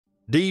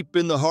Deep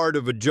in the heart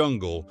of a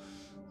jungle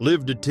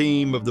lived a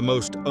team of the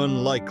most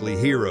unlikely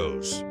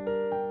heroes.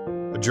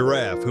 A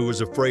giraffe who was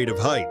afraid of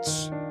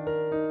heights,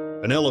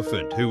 an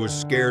elephant who was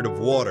scared of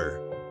water,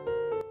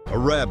 a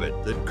rabbit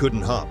that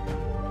couldn't hop,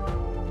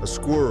 a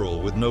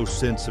squirrel with no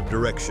sense of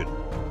direction,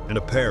 and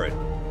a parrot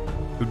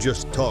who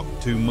just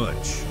talked too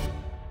much.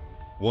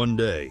 One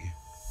day,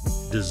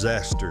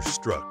 disaster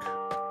struck.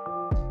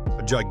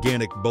 A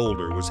gigantic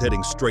boulder was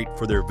heading straight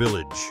for their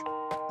village.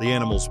 The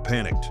animals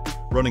panicked,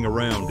 running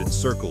around in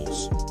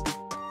circles.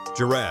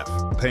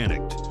 Giraffe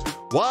panicked.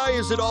 Why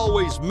is it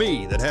always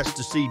me that has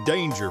to see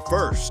danger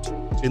first?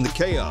 In the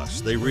chaos,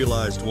 they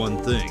realized one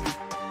thing.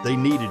 They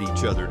needed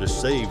each other to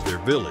save their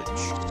village.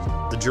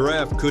 The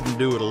giraffe couldn't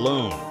do it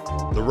alone.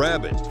 The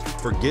rabbit,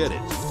 forget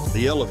it.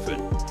 The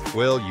elephant,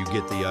 well, you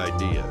get the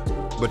idea.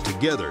 But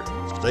together,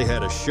 they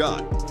had a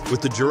shot.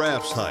 With the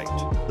giraffe's height,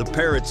 the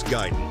parrot's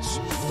guidance,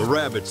 the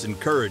rabbit's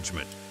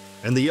encouragement,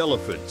 and the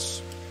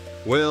elephant's,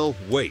 well,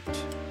 wait.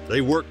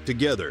 They worked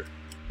together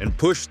and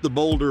pushed the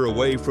boulder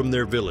away from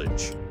their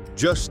village,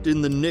 just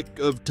in the nick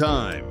of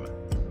time.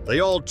 They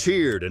all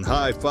cheered and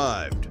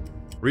high-fived,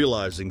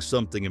 realizing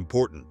something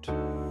important.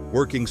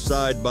 Working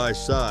side by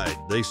side,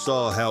 they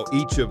saw how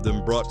each of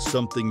them brought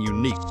something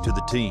unique to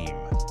the team.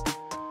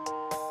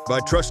 By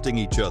trusting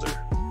each other,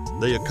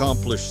 they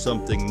accomplished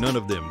something none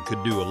of them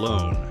could do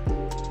alone.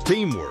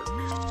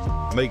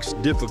 Teamwork makes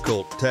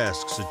difficult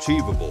tasks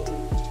achievable.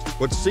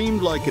 What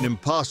seemed like an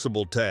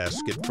impossible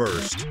task at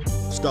first,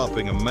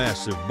 stopping a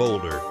massive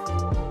boulder,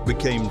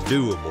 became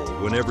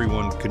doable when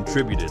everyone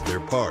contributed their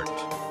part.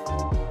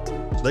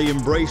 They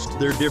embraced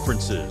their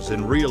differences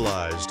and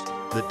realized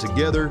that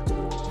together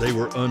they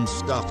were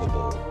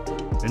unstoppable.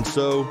 And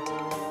so,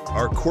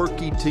 our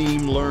quirky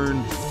team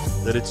learned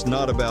that it's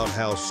not about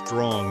how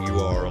strong you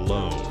are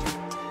alone.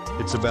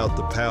 It's about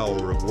the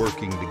power of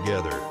working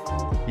together,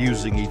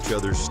 using each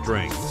other's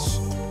strengths,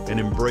 and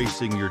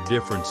embracing your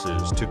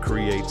differences to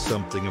create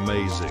something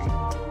amazing.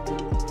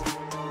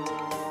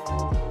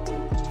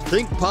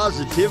 Think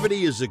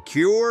positivity is a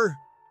cure?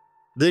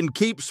 Then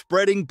keep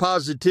spreading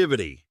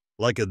positivity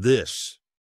like this.